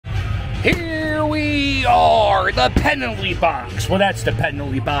Here we are, the penalty box. Well, that's the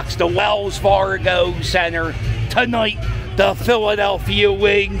penalty box. The Wells Fargo Center. Tonight, the Philadelphia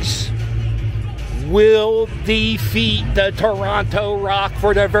Wings will defeat the Toronto Rock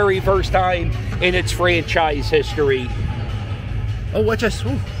for the very first time in its franchise history. Oh, what just?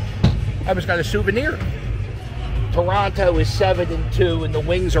 Ooh, I just got a souvenir. Toronto is 7-2, and the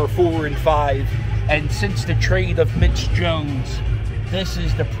Wings are 4-5. And since the trade of Mitch Jones, this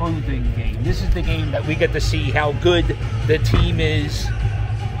is the proving game. This is the game that we get to see how good the team is,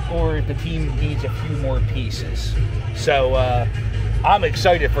 or if the team needs a few more pieces. So I'm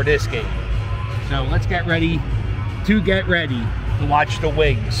excited for this game. So let's get ready to watch the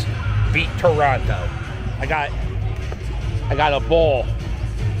Wings beat Toronto. I got a ball.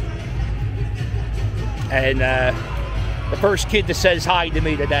 And the first kid that says hi to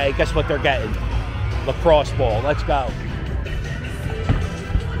me today, guess what they're getting? Lacrosse ball. Let's go.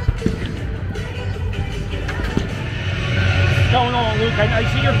 What's going on, Luke? I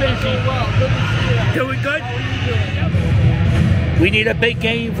see you're busy. Doing good? We need a big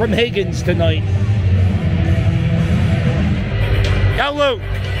game from Higgins tonight. Go, Luke.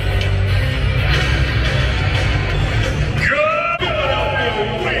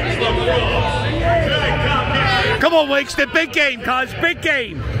 Come on, Wings, the big game, cuz. Big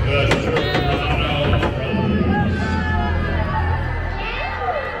game.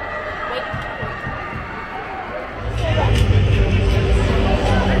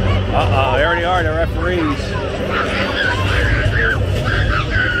 Uh-oh, there they are, the referees.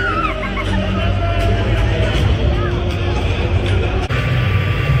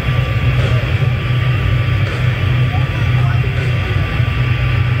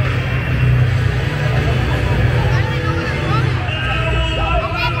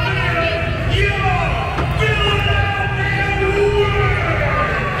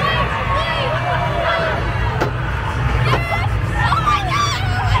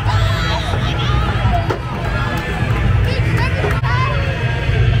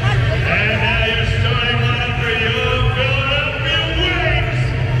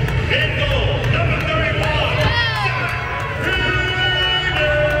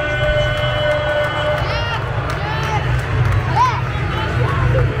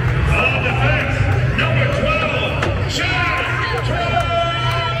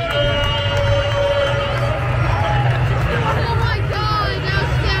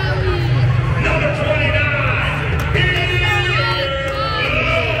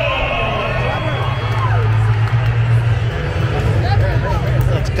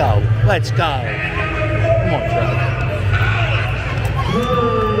 Let's go. Come on, Fred.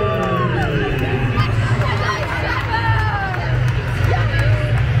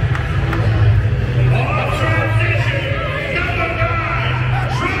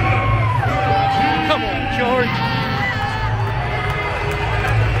 Come on, George.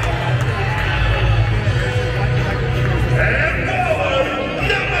 And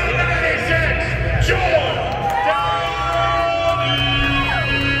number 96, George.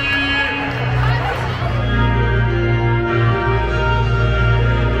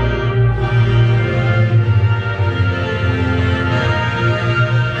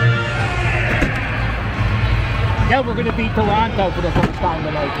 Yeah, we're going to beat Toronto for the first time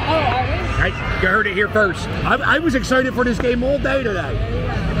tonight. Oh, are we? Right, you heard it here first. I was excited for this game all day today.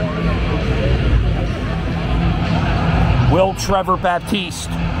 Will Trevor Baptiste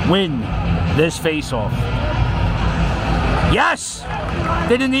win this face-off? Yes!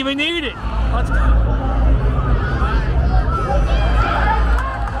 They didn't even need it. Let's go.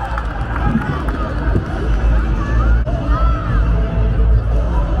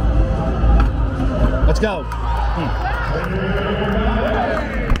 Let's go.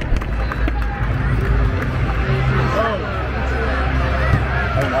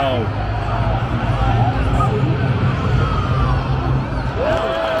 Oh no.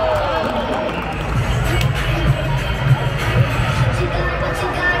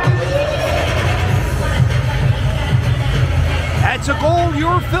 That's a goal.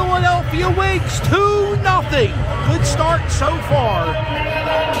 Your Philadelphia Wings 2-0. Good start so far.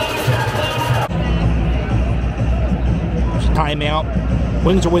 Timeout.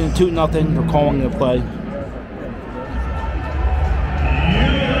 Wings are winning 2-0. They're calling the play.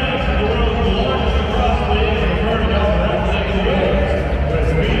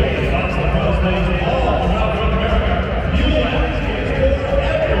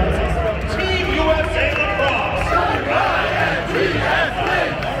 Team USA Lacrosse.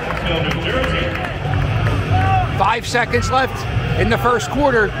 5 seconds left in the first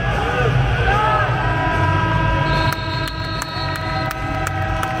quarter.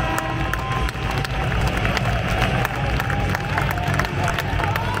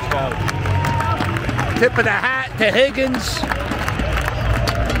 Tip of the hat to Higgins.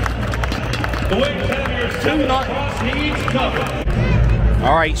 The Wings have your 7 cross needs covered.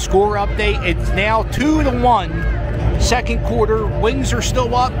 All right, score update. It's now 2-1. Second quarter. Wings are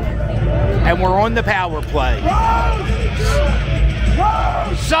still up, and we're on the power play.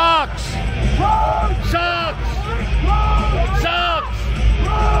 Sucks! Sucks! Sucks! Sucks!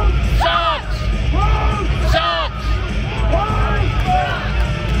 Sucks!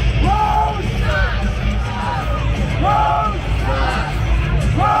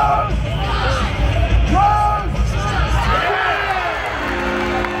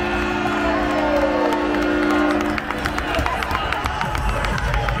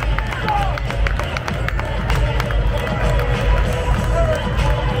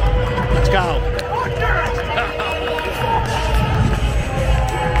 Let's go.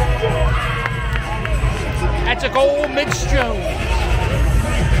 That's a goal, Mitch Jones.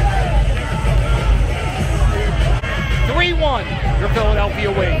 3-1, your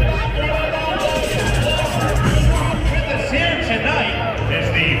Philadelphia Wings. With us here tonight is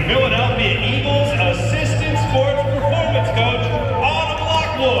the Philadelphia Eagles Assistant Sports Performance Coach, Autumn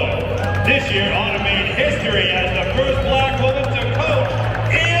Lockwood. This year, Autumn made history as the first black woman to coach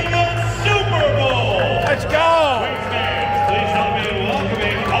in the Super Bowl. Let's go. Wings fans, please help me in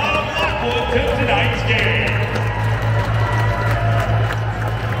welcoming Autumn Lockwood to tonight's game.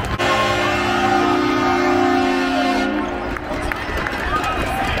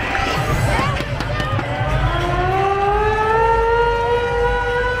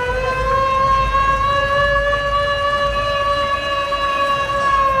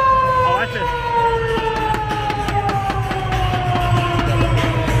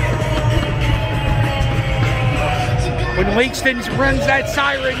 When Langston runs that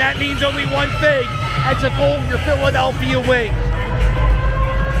siren, that means only one thing. That's a goal, your Philadelphia Wings.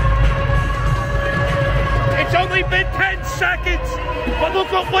 It's only been 10 seconds, but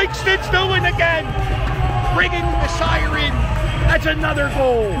look what Langston's doing again. Ringing the siren. That's another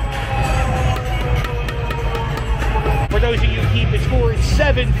goal. For those of you who keep the score, it's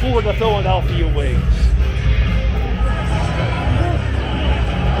 7-4 the Philadelphia Wings.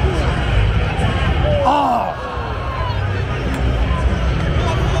 Oh!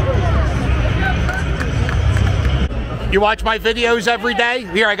 You watch my videos every day?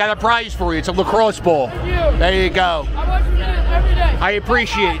 Here, I got a prize for you. It's a lacrosse ball. There you go. I watch your videos every day. I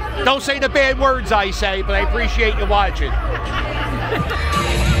appreciate it. Don't say the bad words I say, but I appreciate you watching.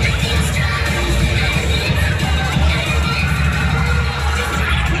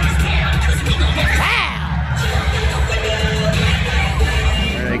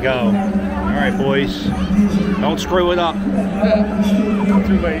 There they go. All right, boys. Don't screw it up.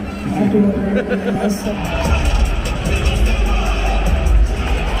 Too late.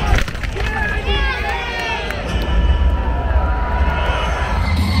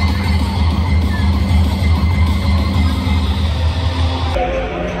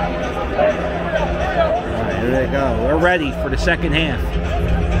 There they go. We're ready for the second half.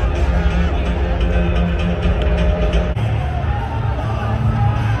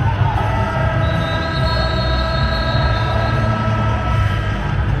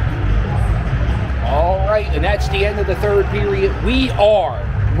 All right, and that's the end of the third period. We are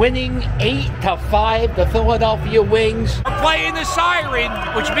winning 8-5. The Philadelphia Wings are playing the siren,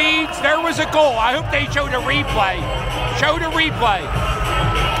 which means there was a goal. I hope they showed a replay. Show the replay.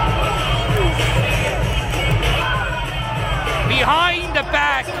 Behind the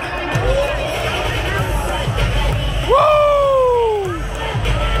back. Woo!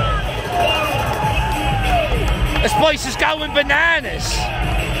 This place is going bananas.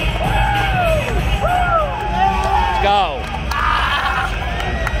 Let's go.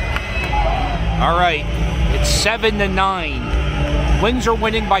 All right, it's 7-9. Wings are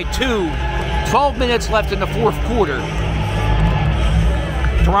winning by 2. 12 minutes left in the fourth quarter.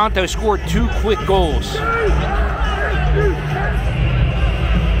 Toronto scored 2 quick goals.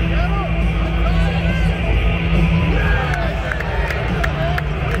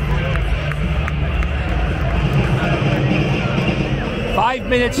 Five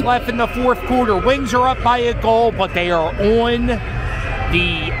minutes left in the fourth quarter. Wings are up by a goal, but they are on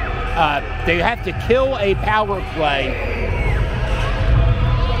the. They have to kill a power play.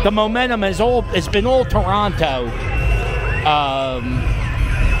 The momentum has been all Toronto.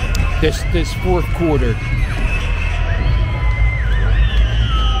 This fourth quarter.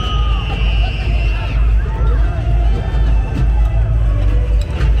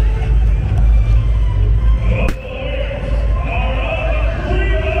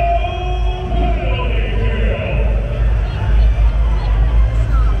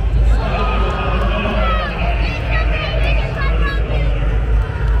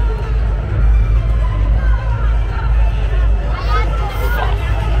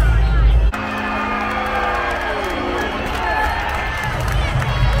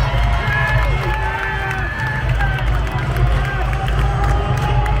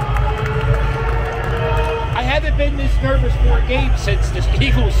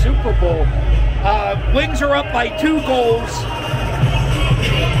 Eagles Super Bowl. Wings are up by 2 goals.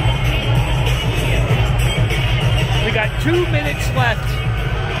 We got 2 minutes left.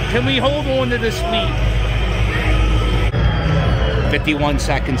 Can we hold on to this lead? 51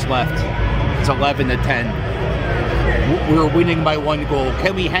 seconds left. It's 11-10. We're winning by 1 goal.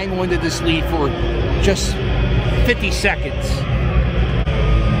 Can we hang on to this lead for just 50 seconds?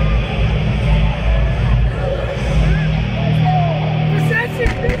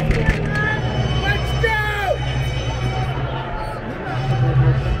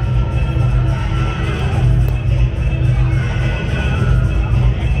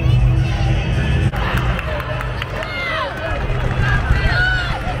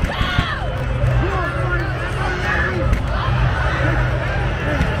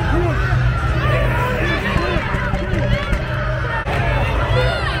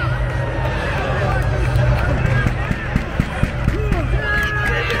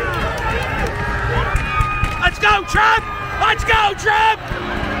 Trump! Let's go, Trump!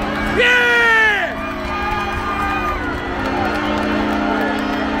 Yeah!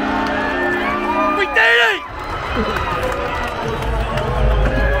 We did it!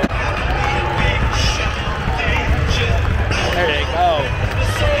 There they go.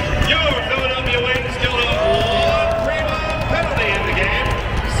 Your Philadelphia Wings still have 1 Primo penalty in the game.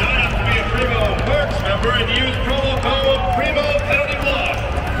 Sign up to be a Primo Perks member and use promo code Primo Penalty Block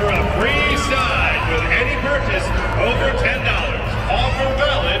for a free side with any purchase over $10. Offer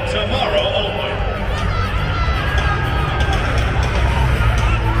valid tomorrow only.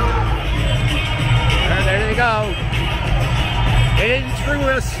 And there they go. They didn't screw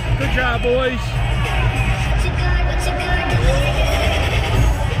us. Good job, boys.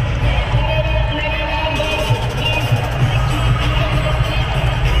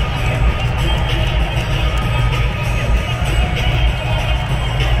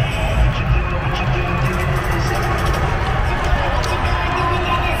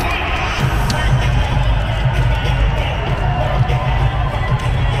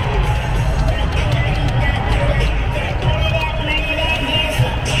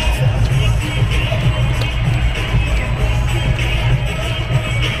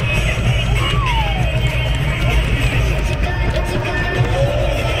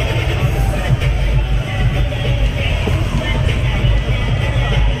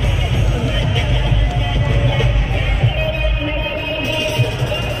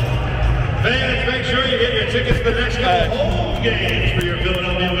 Tickets to the next couple home games for your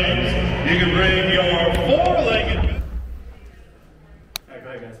Philadelphia Wings. You can bring your 4-legged. All right, go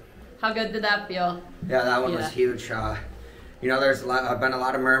ahead, guys. How good did that feel? Yeah, that one was huge. You know, there's been a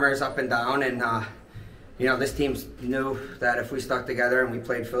lot of murmurs up and down, and you know, this team knew that if we stuck together and we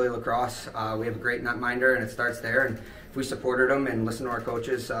played Philly lacrosse, we have a great netminder, and it starts there. And if we supported them and listened to our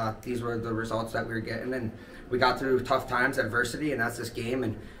coaches, these were the results that we were getting. And we got through tough times, adversity, and that's this game.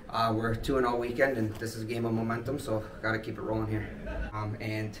 And we're 2-0 weekend, and this is a game of momentum, so got to keep it rolling here.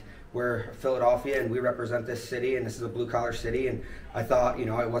 And we're Philadelphia, and we represent this city, and this is a blue-collar city. And I thought, you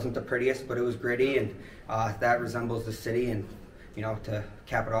know, it wasn't the prettiest, but it was gritty, and that resembles the city. And you know, to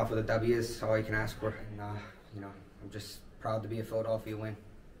cap it off with a W is all you can ask for. And you know, I'm just proud to be a Philadelphia win.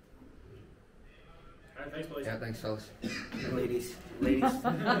 All right, thanks, boys. Yeah, thanks, fellas. And ladies, we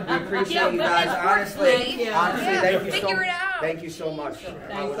appreciate you guys. Honestly, thank you so much.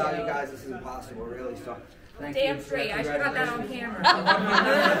 Without you guys, this is impossible, really. So, thank you. Damn straight. I should have got that on camera.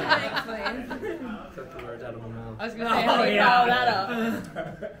 Thanks, Lynn. Took the words out of my mouth. I was going to say, how do you follow that up?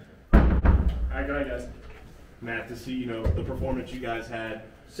 All right, go ahead, guys. Matt, to see, you know, the performance you guys had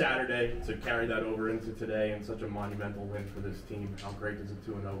Saturday, to carry that over into today and such a monumental win for this team, how great does a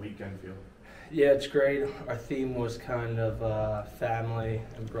 2-0 weekend feel? Yeah, it's great. Our theme was kind of family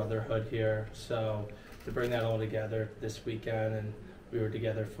and brotherhood here, so to bring that all together this weekend, and we were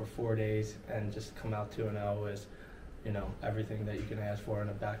together for 4 days, and just come out 2-0 is, you know, everything that you can ask for in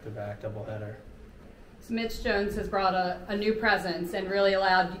a back-to-back doubleheader. So Mitch Jones has brought a new presence and really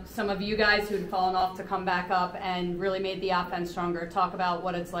allowed some of you guys who'd fallen off to come back up and really made the offense stronger. Talk about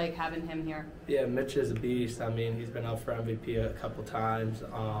what it's like having him here. Yeah, Mitch is a beast. I mean, he's been up for MVP a couple times.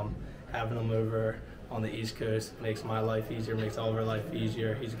 Having him over on the East Coast makes my life easier, makes all of our life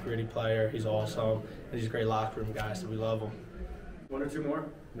easier. He's a gritty player. He's awesome. And he's a great locker room guy, so we love him. 1 or 2 more?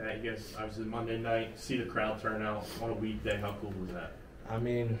 Matt, you guys, obviously Monday night, see the crowd turn out on a weekday. How cool was that? I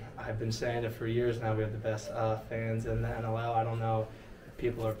mean, I've been saying it for years now. We have the best fans in the NLL. I don't know if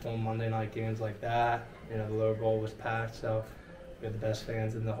people are pulling Monday night games like that. You know, the lower bowl was packed, so we have the best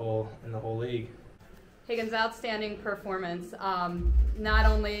fans in the whole league. Higgins, outstanding performance. Not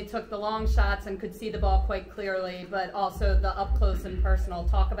only took the long shots and could see the ball quite clearly, but also the up close and personal.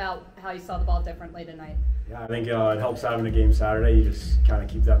 Talk about how you saw the ball differently tonight. Yeah, I think it helps having a game Saturday. You just kind of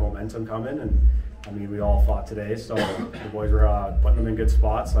keep that momentum coming, and I mean, we all fought today, so the boys were putting them in good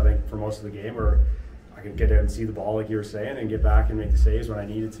spots. I think for most of the game, I could get out and see the ball, like you were saying, and get back and make the saves when I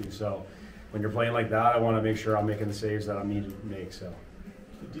needed to. So when you're playing like that, I want to make sure I'm making the saves that I'm needed to make. So.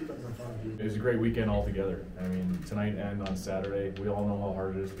 It was a great weekend altogether. I mean, tonight and on Saturday, we all know how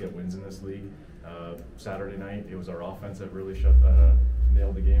hard it is to get wins in this league. Saturday night, it was our offense that really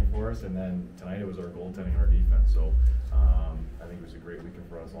nailed the game for us, and then tonight it was our goaltending and our defense. So I think it was a great weekend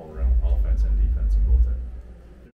for us all around, offense and defense and goaltending.